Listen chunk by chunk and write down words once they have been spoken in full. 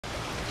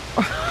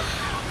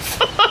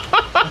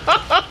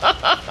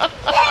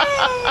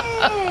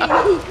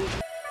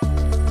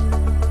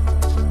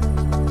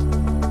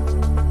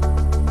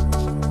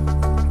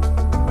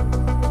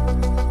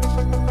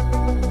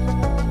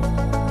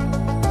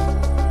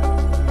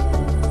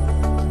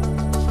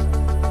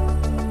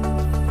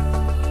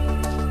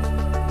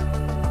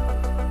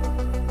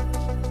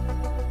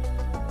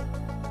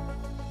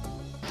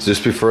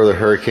Just before the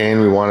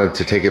hurricane, we wanted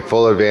to take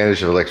full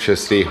advantage of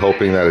electricity,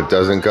 hoping that it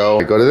doesn't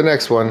go. Go to the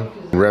next one.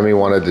 Remy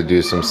wanted to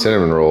do some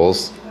cinnamon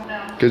rolls.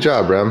 Good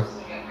job, Rem.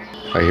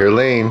 I hear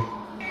Lane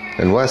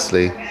and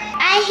Wesley.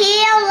 I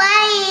hear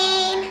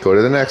Lane. Go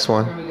to the next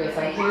one. Remy goes,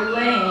 I hear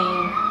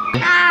Lane.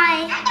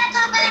 Hi.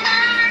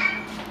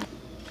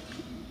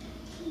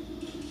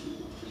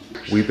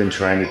 We've been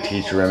trying to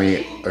teach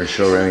Remy, or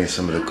show Remy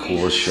some of the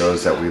coolest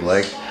shows that we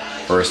like.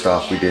 First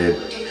off, we did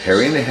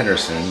Harry and the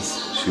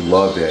Hendersons. She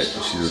loved it.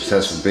 She's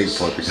obsessed with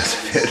Bigfoot because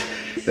of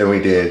it. Then we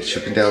did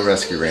Chippendale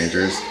Rescue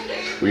Rangers.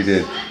 We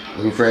did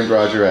Who Framed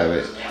Roger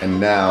Rabbit. And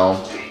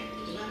now,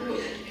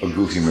 a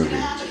Goofy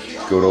movie.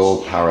 Good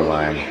old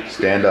Powerline.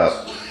 Stand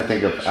Up. I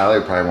think if Allie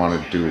would probably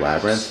want to do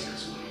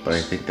Labyrinth, but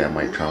I think that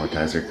might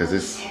traumatize her because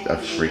it's a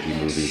freaky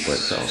movie, but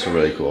it's also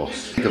really cool.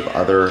 Think of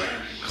other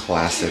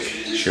classic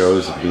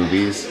shows and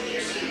movies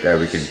that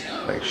we could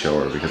like show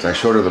her, because I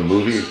showed her the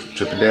movie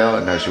Chippendale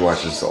and now she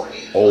watches the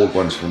old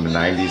ones from the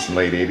 90s and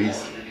late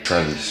 80s.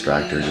 Trying to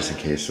distract her just in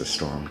case the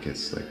storm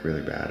gets like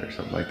really bad or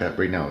something like that.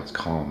 Right now it's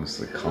calm. It's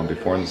like calm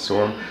before the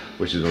storm,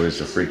 which is always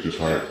the freaky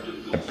part.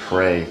 I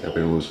pray that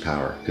we lose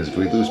power, because if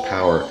we lose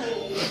power,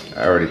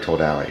 I already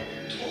told Allie,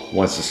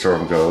 once the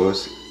storm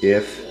goes,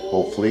 if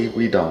hopefully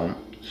we don't,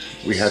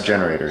 we have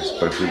generators,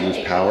 but if we lose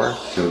power,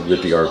 we'll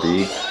get the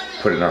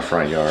RV, put it in our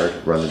front yard,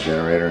 run the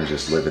generator, and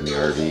just live in the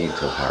RV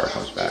until power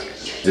comes back.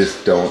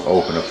 Just don't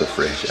open up the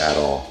fridge at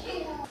all.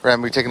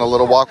 Ram, we taking a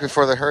little walk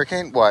before the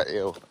hurricane? What?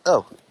 Ew.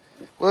 Oh,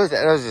 what is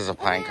that? That was just a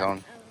pine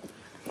cone.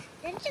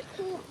 That's a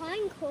cool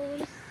pine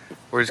cone.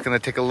 We're just gonna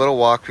take a little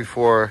walk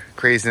before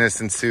craziness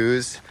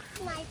ensues.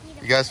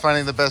 You guys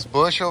finding the best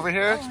bush over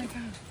here? Oh my god.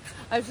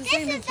 I was just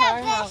saying to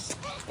Tara how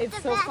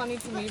it's so funny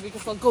to me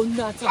because I'll go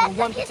nuts on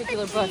one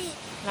particular bush.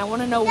 And I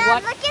want to know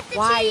why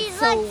it's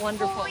so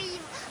wonderful.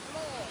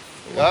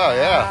 Oh,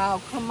 yeah.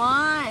 Wow, come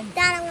on.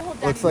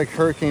 Looks like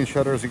hurricane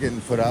shutters are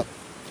getting put up.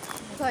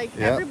 It's like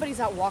everybody's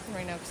out walking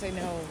right now because they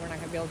know we're not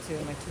going to be able to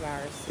in like 2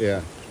 hours.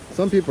 Yeah.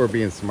 Some people are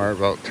being smart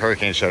about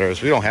hurricane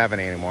shutters. We don't have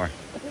any anymore.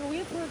 You know, we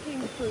have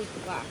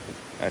hurricane-proof glass.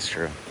 That's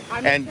true.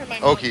 And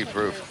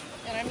Oki-proof.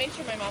 And I made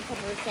sure my mom put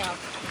hers down.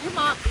 Your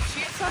mom, is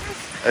she in shutters?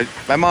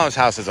 My mom's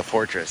house is a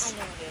fortress. I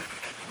know it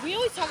is. We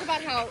always talk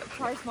about how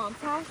Tara's mom's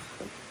house,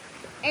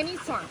 any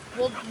storm,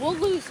 we'll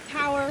lose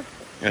power.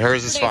 And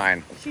hers is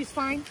fine. She's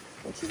fine.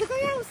 She's like, oh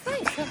yeah, it was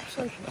nice.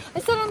 Actually, I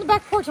sat on the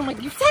back porch. I'm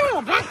like, you sat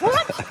on the back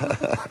porch?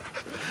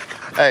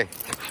 Hey,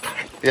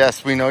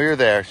 yes, we know you're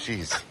there.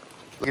 Jeez.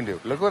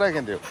 Look what I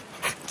can do.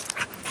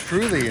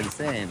 Truly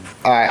insane.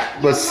 All right,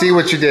 let's see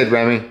what you did,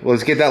 Remy.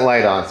 Let's get that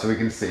light on so we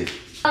can see.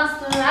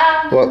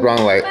 What?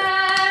 Wrong light.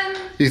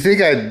 You think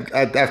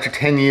after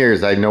 10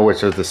 years, I know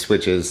which of the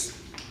switches.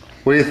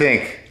 What do you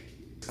think?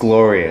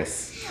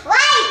 Glorious.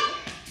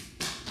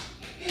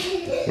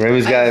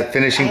 Remy's got a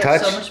finishing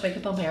touch. I have so much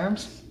makeup on my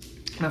arms.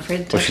 I'm afraid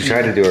to touch. Well, she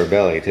tried to do her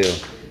belly too.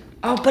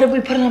 Oh, but if we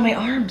put it on my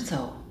arms,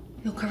 though,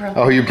 you'll cover up.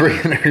 Oh, you're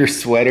bringing her your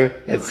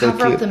sweater? It'll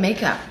cover up the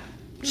makeup.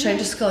 Should I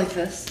just go like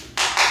this?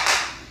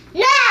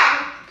 No!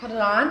 Put it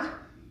on?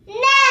 No!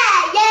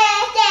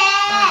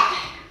 Yeah!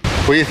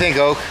 What do you think,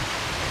 Oak?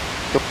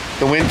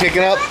 The wind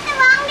picking up? What's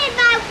wrong with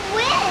my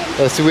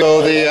wind? So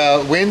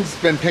the wind's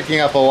been picking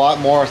up a lot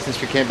more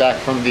since we came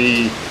back from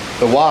the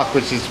walk,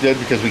 which is good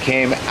because we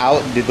came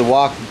out and did the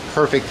walk.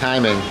 Perfect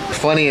timing. The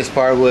funniest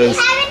part was...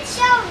 We haven't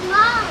showed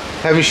Mom.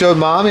 Have you showed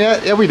Mom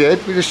yet? Yeah, we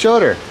did. We just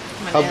showed her.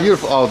 How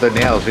beautiful. Oh, the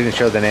nails. We didn't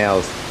show the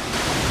nails.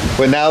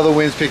 But now the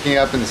wind's picking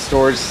up and the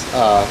storage,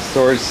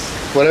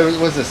 whatever it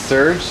was, a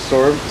surge?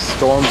 Storm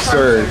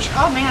surge.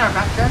 Oh man, our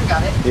backyard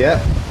got it.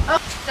 Yep. Oh,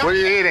 what are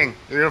you eating?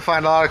 You're gonna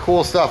find a lot of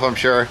cool stuff, I'm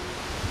sure.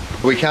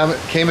 We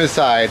came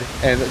inside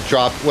and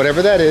dropped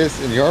whatever that is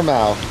in your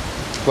mouth.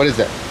 What is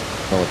that? I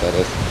don't know what that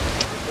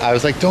is. I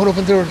was like, don't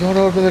open the door, don't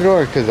open the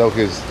door, because Oak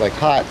was like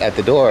hot at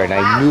the door and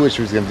I knew what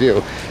she was gonna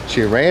do.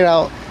 She ran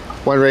out,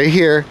 went right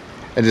here,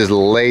 and just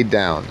laid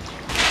down.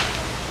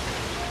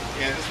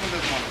 Yeah, this one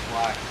doesn't want to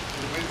fly.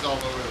 The wind's all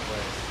over the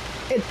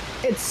place.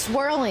 It's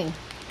swirling.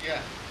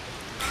 Yeah.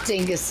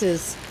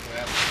 Dinguses.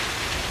 Yeah.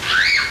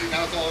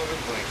 Now it's all over the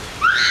place.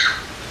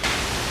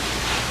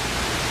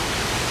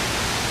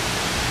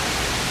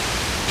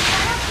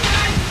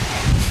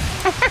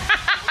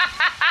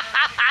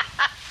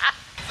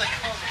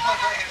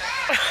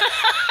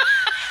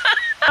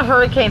 A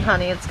hurricane,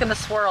 honey. It's gonna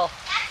swirl.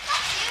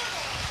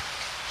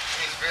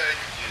 He's very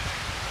confused.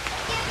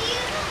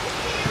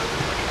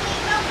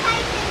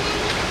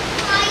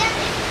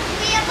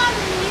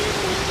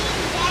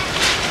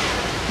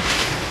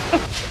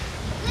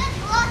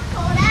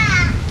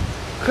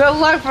 Good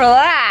luck for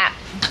that.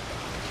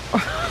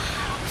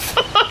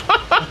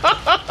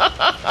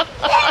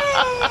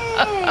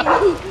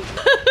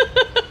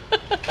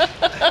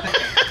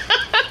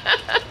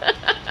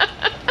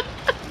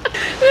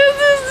 This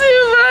is too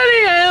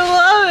funny. I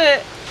love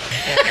it.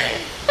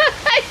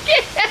 I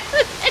can't.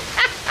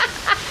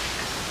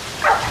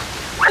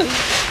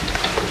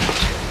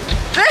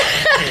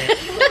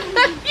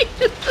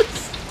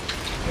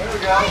 There we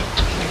go.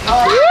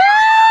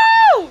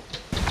 Woo!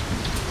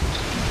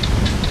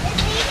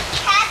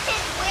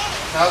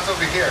 Now it's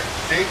over here.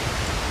 See?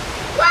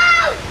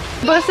 Wow! You're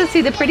supposed to see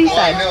the pretty Oh,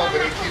 side. I know,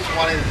 but he keeps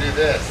wanting to do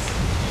this.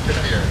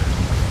 Come here.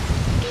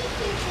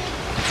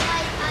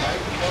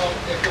 Well,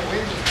 if the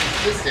wind is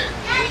consistent.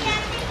 Daddy, I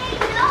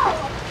think I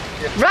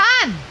know.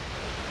 Run!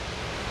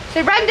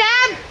 Say run,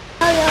 Dad!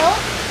 Hello?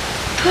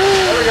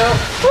 There we go.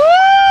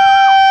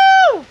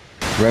 Woo!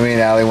 Remy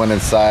and Allie went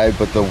inside,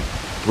 but the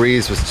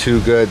breeze was too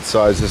good,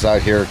 so I was just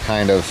out here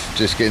kind of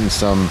just getting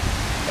some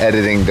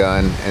editing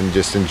done and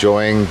just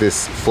enjoying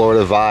this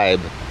Florida vibe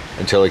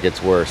until it gets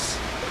worse.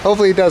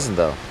 Hopefully it doesn't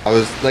though.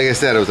 Like I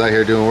said, I was out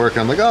here doing work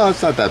and I'm like, oh,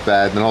 it's not that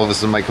bad. And then all of a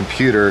sudden my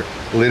computer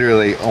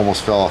literally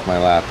almost fell off my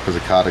lap because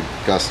it caught a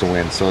gust of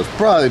wind. So it's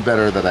probably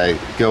better that I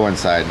go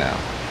inside now.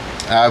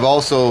 I've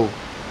also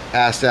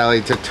asked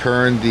Allie to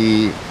turn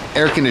the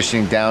air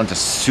conditioning down to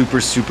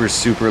super, super,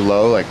 super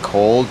low, like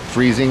cold,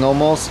 freezing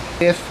almost.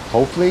 If,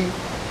 hopefully,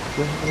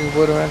 any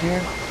wood around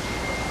here?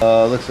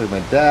 Looks like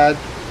my dad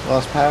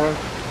lost power.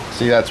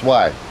 See, that's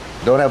why.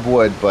 Don't have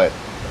wood, but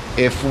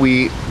if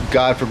we,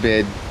 God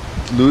forbid,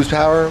 lose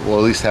power, we'll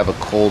at least have a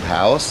cold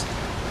house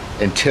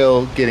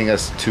until getting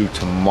us to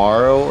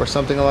tomorrow or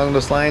something along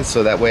those lines.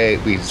 So that way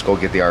we just go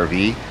get the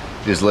RV,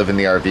 just live in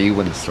the RV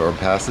when the storm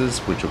passes,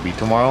 which will be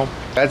tomorrow.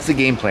 That's the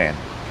game plan.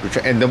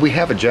 And then we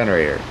have a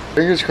generator.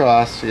 Fingers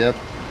crossed, yep.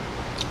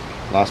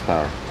 Lost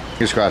power.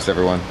 Fingers crossed,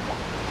 everyone.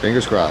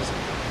 Fingers crossed.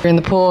 We're in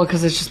the pool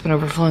because it's just been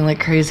overflowing like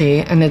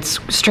crazy and it's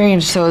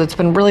strange. So it's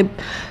been really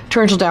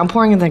torrential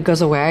downpouring and then it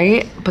goes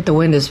away, but the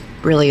wind is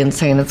really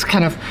insane. It's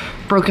kind of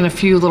broken a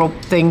few little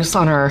things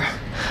on our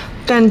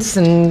fence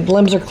and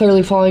limbs are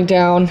clearly falling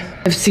down.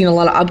 I've seen a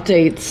lot of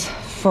updates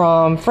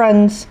from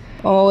friends.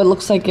 Oh, it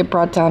looks like it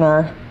brought down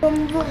our...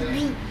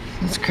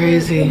 It's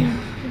crazy.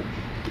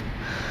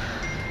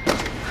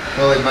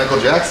 Oh, like Michael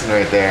Jackson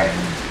right there.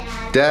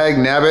 Dag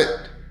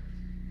nabbit.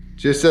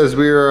 Just as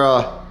we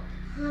were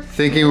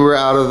thinking we were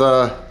out of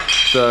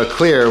the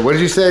clear. What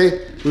did you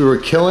say? We were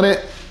killing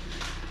it?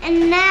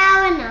 And now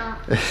I know.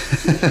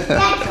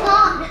 That's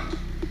wrong.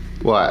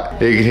 What?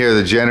 You can hear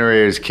the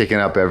generators kicking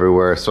up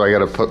everywhere, so I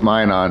gotta put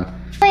mine on.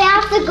 I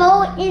have to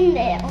go in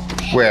there.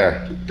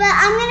 Where? But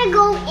I'm gonna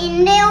go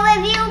in there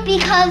with you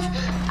because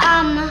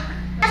I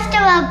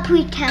have to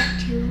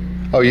protect you.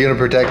 Oh, you're gonna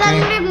protect I'm me?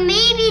 gonna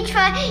maybe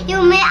try.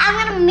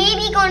 I'm gonna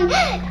maybe go.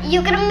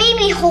 You're gonna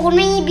maybe hold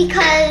me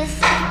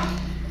because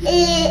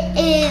it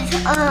is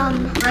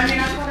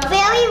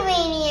very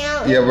rainy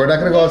out. Yeah, we're not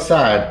gonna go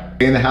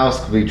outside. In the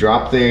house, we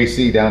dropped the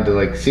AC down to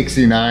like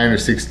 69 or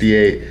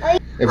 68. Are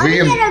we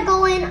gonna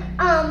go in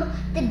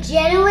the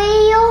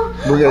generator,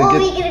 or are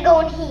we gonna go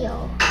in here?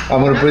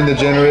 I'm gonna bring the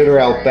generator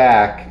out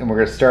back, and we're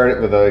gonna start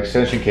it with an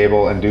extension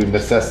cable and do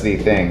necessity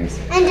things.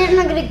 And then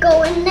we're gonna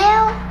go in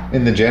there.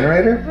 In the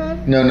generator?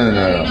 Mm-hmm. No. No,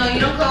 you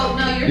don't go.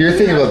 No, You're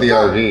thinking about the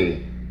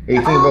RV. Are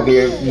you thinking about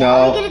the no?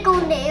 Are we gonna go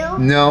there?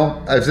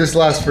 No. If this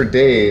lasts for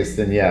days,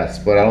 then yes,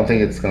 but I don't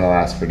think it's gonna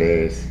last for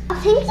days. I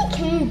think you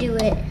can do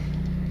it.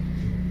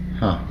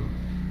 Huh?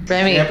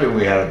 Remy, Camping,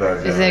 we had a better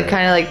isn't it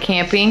kind of like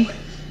camping?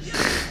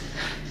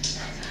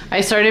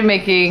 I started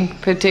making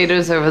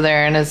potatoes over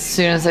there, and as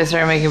soon as I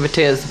started making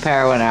potatoes, the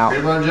power went out.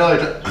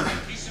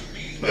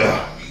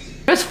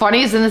 What's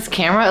funny is in this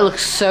camera, it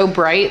looks so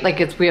bright, like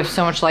we have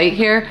so much light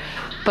here,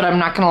 but I'm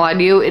not gonna lie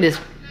to you, it is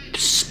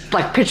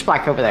like pitch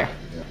black over there.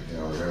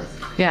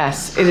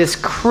 Yes, it is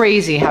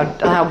crazy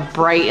how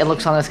bright it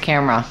looks on this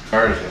camera.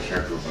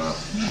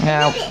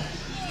 Yeah.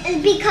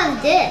 It's because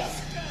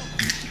this.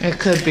 It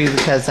could be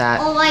because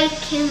that. All light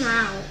came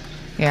out.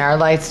 Yeah, our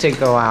lights did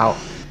go out.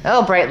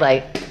 Oh, bright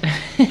light.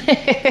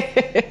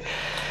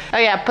 Oh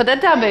yeah, put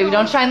that down, baby.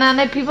 Don't shine that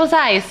in people's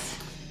eyes.